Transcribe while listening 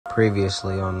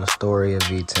Previously on the story of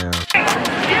V-Town.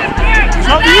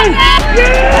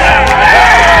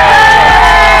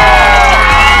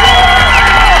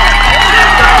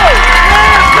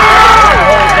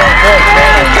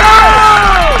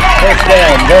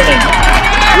 Touchdown, Vernon.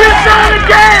 We're trying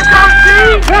again, Coach T.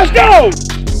 Let's go.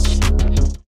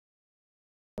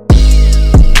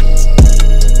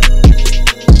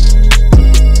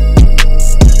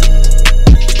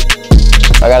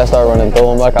 I gotta start running through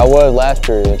them like I was last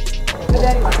period.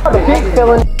 The kick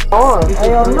filling on.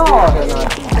 Hell no.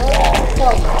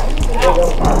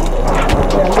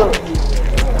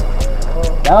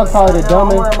 That was probably the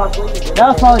dumbest. That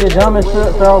was probably the dumbest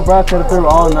throw Brock could have threw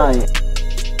all night.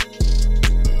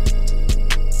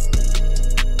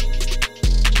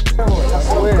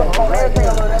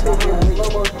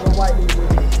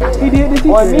 He did this.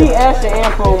 Boy, me, Asher,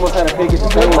 and Flo almost had a pick at the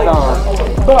same time.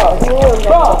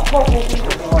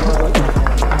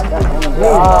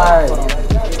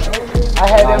 I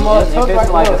had that motherfucker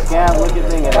like a scab looking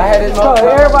thing. I had this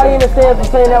motherfucker. Everybody in the stands was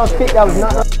saying that was pick. That was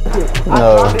not no pick.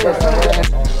 No.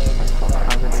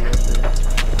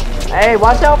 Hey,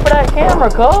 watch out for that camera,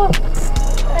 cuz.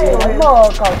 Hey, that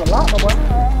mug costs a lot, boy.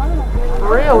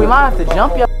 For real, we might have to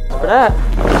jump you for that.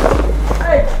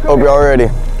 Hope y'all ready.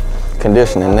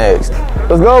 Conditioning next.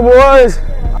 Let's go, boys.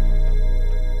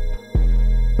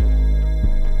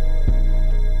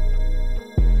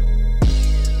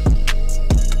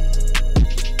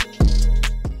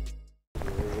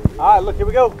 All right, look, here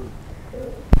we go.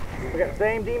 We got the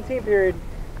same team period.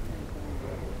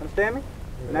 Understand me?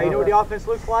 Now you know what the offense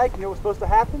looks like. You know what's supposed to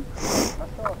happen.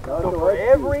 So for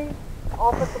every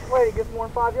offensive play that gets more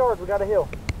than 5 yards, we got a hill.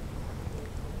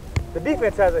 The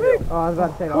defense has a hill. Oh, I was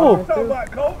about to say the offense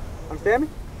too. Understand me?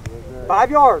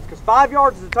 5 yards, because 5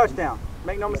 yards is a touchdown.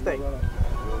 Make no mistake.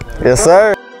 Yes,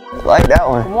 sir. Like that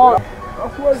one. Come on.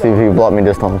 See if you block me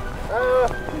this time.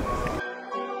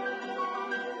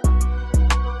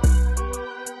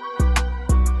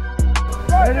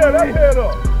 Right there, that head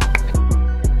up.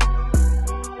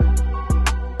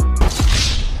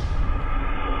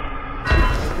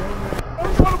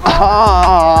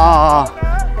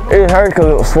 It hurt because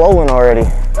it was swollen already.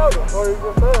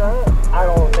 I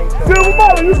don't think so. Silver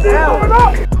ball, you see it coming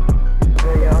up?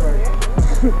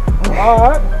 All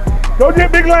right. Go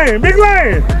get Big Lane. Big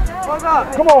Lane. What's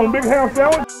up? Come on, big ham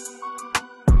sandwich.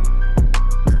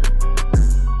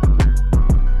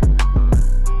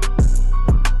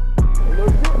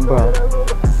 Bro,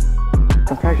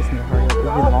 I'm practicing to hurry up. This is the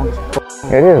longest.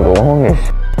 It is the longest.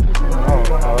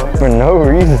 For no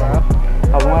reason.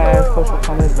 I want to ask Coach for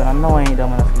comments, but I know I ain't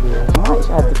dumb enough to do this. I might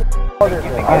have to.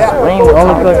 Serene, the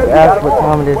only coach to ask what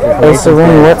time it is. Hey,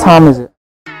 Serene, what time is it?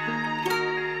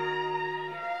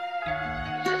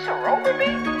 Is this a roll with me?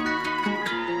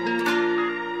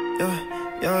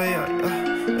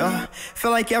 Feel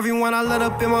like everyone I let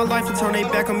up in my life to turn their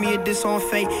back on me and diss on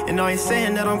fate. And I ain't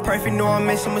saying that I'm perfect, no, I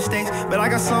made some mistakes. But I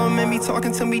got something in me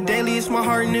talking to me daily. It's my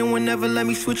heart and it will never let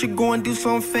me switch it, go and do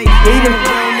something fake. I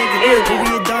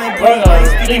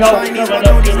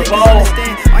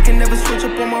can never switch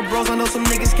up on my bros, I know some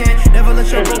niggas can't. Never let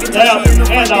your bro get touched in the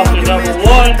fight.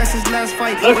 That's his last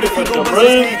fight. What if he go bust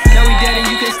his head? Now we dead and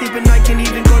you can't sleep at night, can't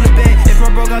even go to bed. If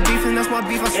my bro got beef, then that's my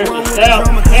beef. I swear with the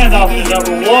drama. Handoff to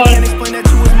number one. Can't explain that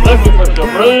to his mama. Looking for the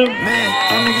room.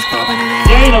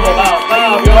 Gain of about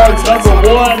 5 yards,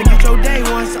 number one. Get your day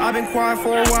once. I've been quiet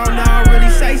for a while now. I really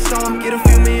say something. Get a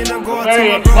few million and go out to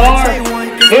my brother. Say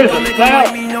one. Here's the snap.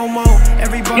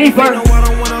 Keeper.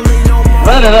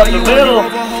 Running up the middle.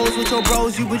 Here's the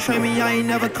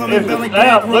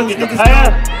snap. Look at the pass.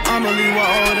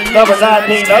 Number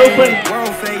 19 open.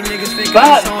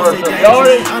 Fighting for some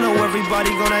yardage. I know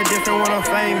everybody gonna have different when I'm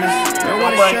famous. And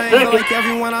what a shame, like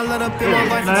everyone I let up in my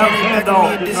life until they back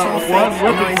on me and diss on fake.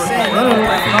 And I ain't saying that I'm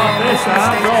perfect, no, I made some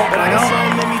mistakes. But I got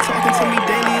something in me talking to me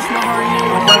daily. It's my heart and it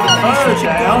will never let me switch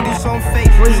it, go and do something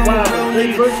fake. Cause I'm a real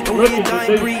nigga, and we a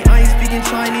dying breed. I ain't speaking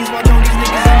Chinese, why don't these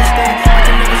niggas understand? I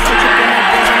can never switch up on my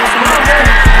bros, I know some niggas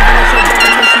can't. I let your brother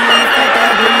touch you on the fact that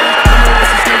I've been mad. I know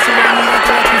what's the snakes around me,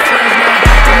 acting like we friends now.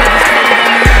 They never said about me,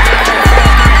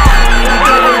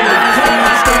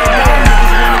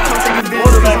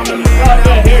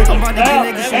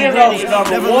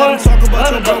 Number one,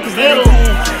 run it up the middle.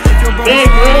 Big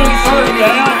room, first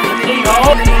down. Team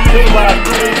home, 2 by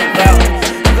 3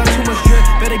 balance.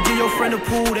 Better give your friend a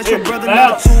pool. That's your brother,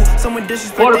 not two. Someone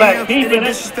disrespecting quarterback him, keeping it.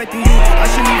 Disrespecting you. I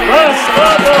shouldn't even Run,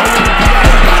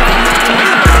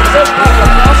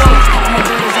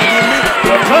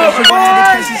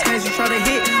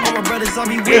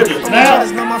 here's the snap.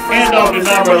 Handoff to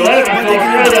number 11. Go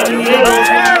straight up the middle.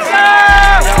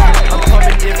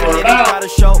 For about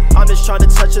just trying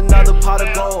to touch another pot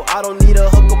of gold. I don't need a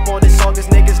hook up on this song, cause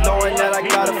niggas knowing that I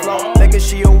got a flow. Nigga,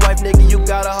 she your wife, nigga, you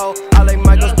got a hoe. I like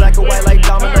Michaels black and white like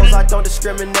dominoes, I don't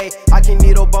discriminate. I can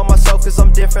needle by myself cause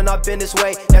I'm different, I've been this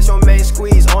way. That's your main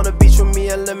squeeze, on the beach with me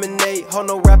and lemonade. Hold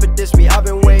no rapper diss me, I've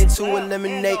been waiting to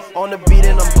eliminate. On the beat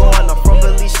and I'm going, I'm from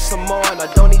Belize, Samoan, I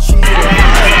don't need cheese.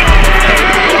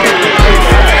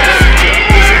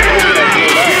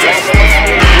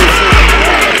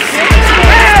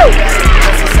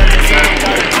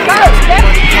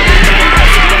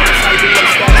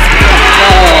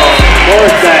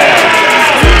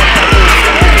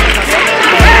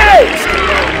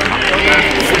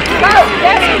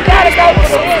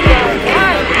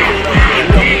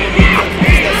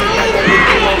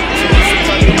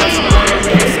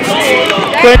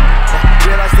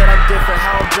 Realize that I'm different,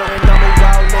 how I'm drilling, I'm a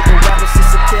wild nigga. Rapping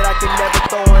since a kid, I can never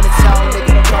throw in a towel,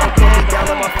 nigga. The power put me down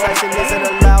and my flashing isn't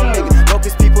allowed, nigga.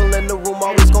 Focus people in the room,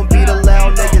 always gon' be the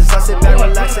loud niggas. I sit back,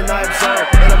 relax, and I observe.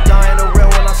 And I'm dying to real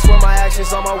when I swear my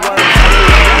actions on my words.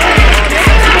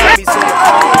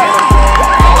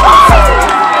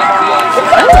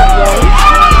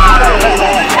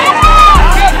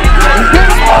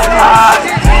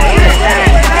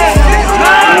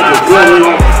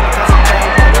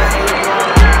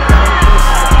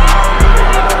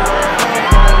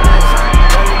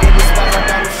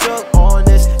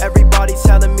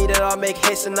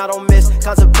 And I don't miss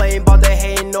contemplating about they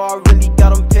hating. No, I really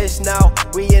got them pissed now.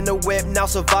 We in the whip now,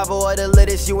 survival of the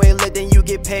littest. You ain't lit, then you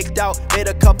get picked out. Made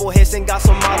a couple hits and got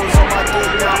some models on my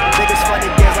dick now. Niggas funny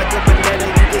games like a banana,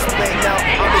 you get split now.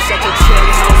 I'm in such a chill,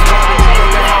 so it's hard to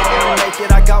figure out how to make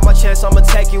it. I got my chance, I'ma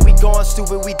take it. We going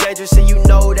stupid, we dangerous, and you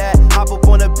know that. Hop up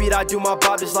on the beat, I do my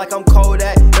bob just like I'm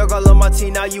Kodak. Your girl on my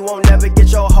team, now you won't never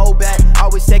get your hoe back. I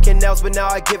was taking L's, but now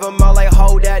I give them out like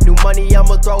hold that. New money,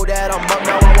 I'ma throw that. I'm up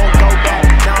now, I won't go back.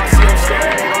 Now I see them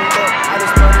staring, they don't look. I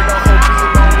just murdered the whole beat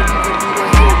alone, and you can do the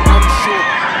hit, I'm sure.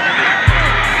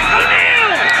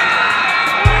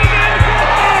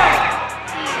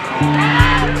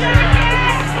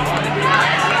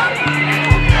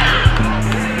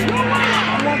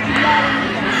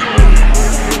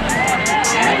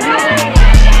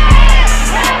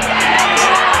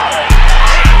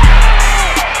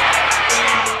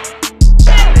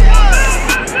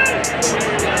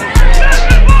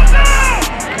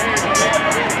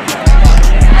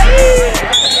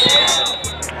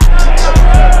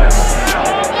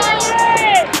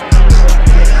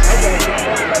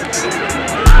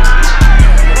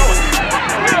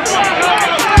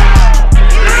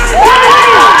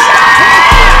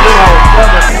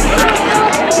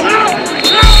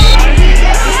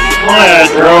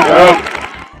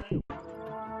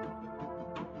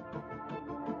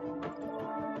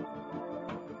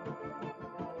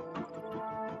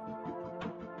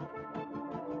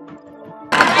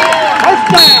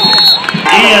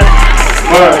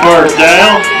 First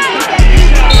down.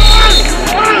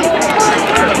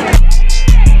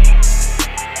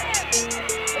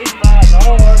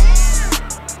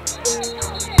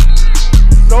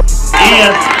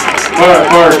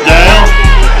 First down.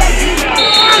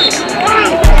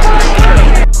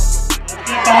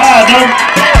 Behind them.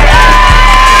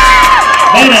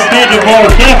 Minute 54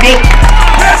 seconds.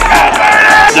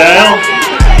 Down.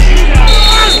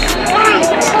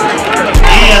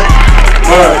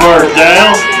 First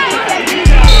down.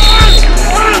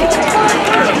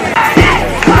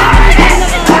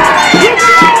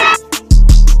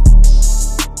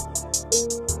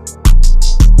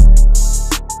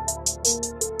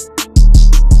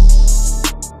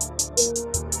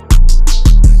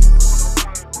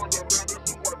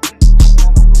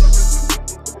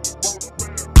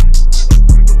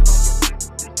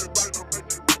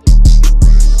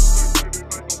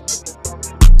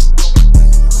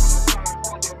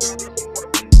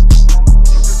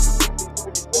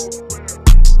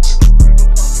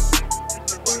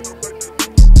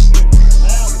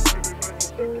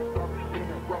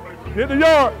 Hit the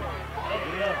yard.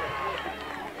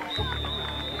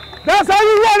 That's how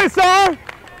you run it, son.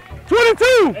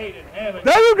 22.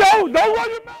 There you go. Don't run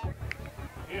your mouth.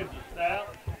 Here's the stout.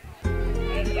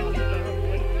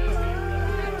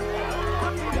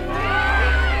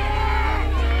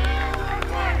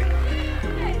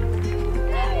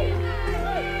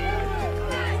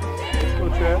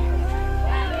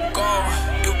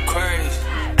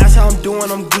 That's how I'm doing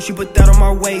doing, I'm Gucci, put that on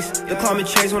my waist. The climate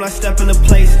change when I step into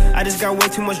place. I just got way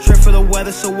too much drip for the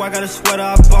weather, so I got a sweater,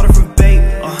 I bought it from Bait.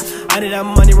 I need that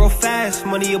money real fast,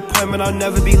 money appointment, I'll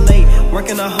never be late.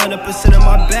 Working 100% of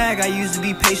my bag, I used to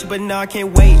be patient, but now I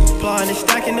can't wait. Flying and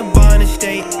stacking the bond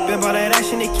estate. Been by that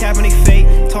action, they capping they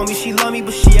fate. Told me she love me,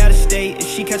 but she out of state. If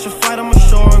she catch a flight, I'ma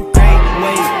show her great.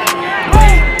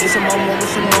 Wait, this is my moment,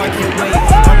 so no, I can't wait.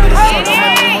 I'm gonna suck on my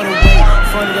name on the way.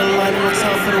 Front of the line, no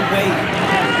time for the wait.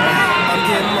 I'm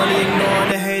getting money, ignoring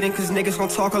the hating, cause niggas gon'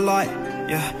 talk a lot.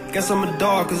 Yeah, guess I'm a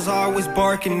dog, cause I always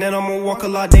bark, and then I'ma walk a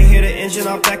lot. They hear the engine,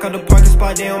 I back out the parking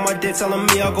spot. They on my dick, telling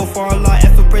me I'll go far a lot.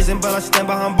 F for prison, but I stand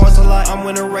behind bars a lot. I'm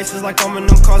winning races like I'm in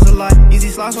them cars a lot. Easy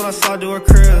slides when I saw do a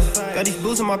crib. Got these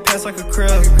blues in my pants like a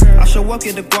crib. I show up,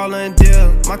 get the guala and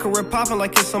deal. My career popping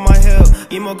like it's on my hill.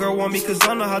 Emo girl want me cause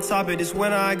I'm the hot topic. This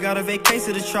winter I got a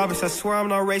vacation to the tropics. I swear I'm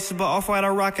not racist, but off-white I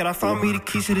rock it. I found me the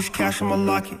keys to this cash, I'ma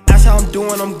lock it. That's how I'm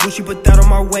doing, I'm Gucci, put that on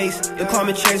my waist. The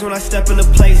climate change when I step into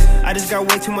place. I just got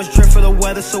way too much drip for the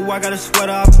weather, so I got a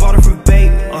sweater, I bought it from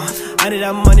Bait. I need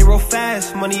that money real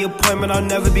fast, money appointment, I'll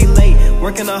never be late.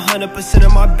 Working 100%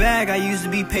 of my bag, I used to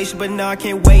be patient, but now I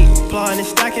can't wait. Flying and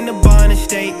stacking the bond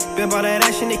estate. Been by that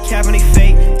action, they capping they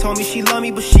fate. Told me she love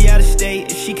me, but she out of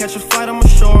state. If she catch a flight, I'ma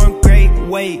show her great.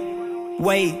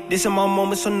 Wait, this is my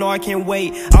moment, so no, I can't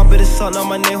wait. I'll bet it's something on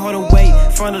my name, hold the wait.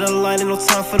 Front of the line, ain't no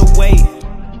time for the wait.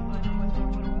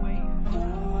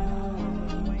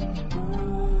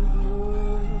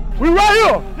 We right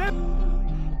here.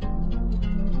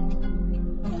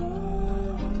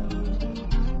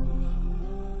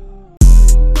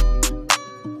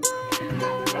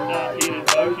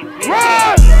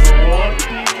 Run!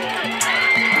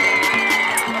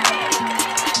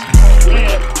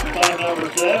 Number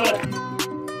 7.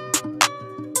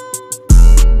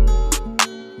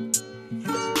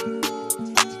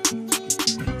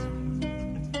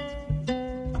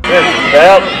 Good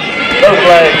step. No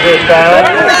flag this time.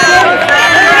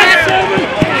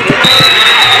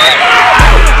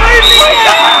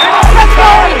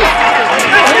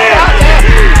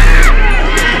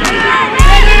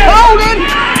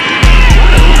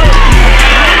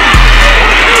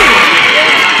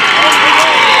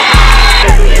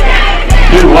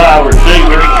 Good wide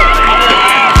receiver.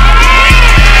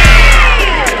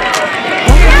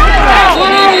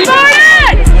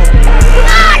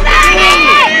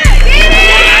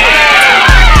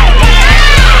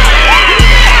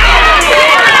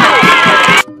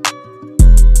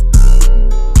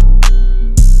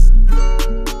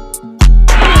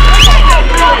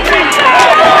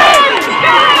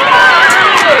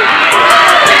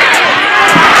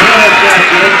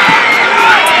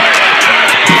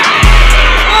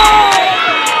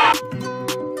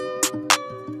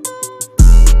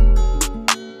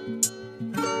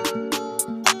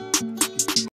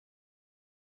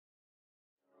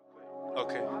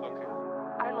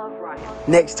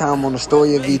 Next time on the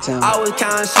story of V-Town. I was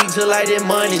counting sheets till I did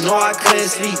money, no I couldn't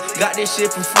sleep. Got this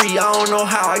shit for free, I don't know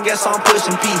how, I guess I'm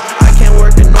pushing P. I can't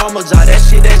work a normal job, that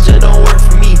shit that just don't work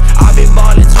for me. I been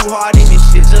ballin' too hard in this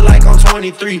shit just like I'm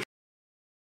 23.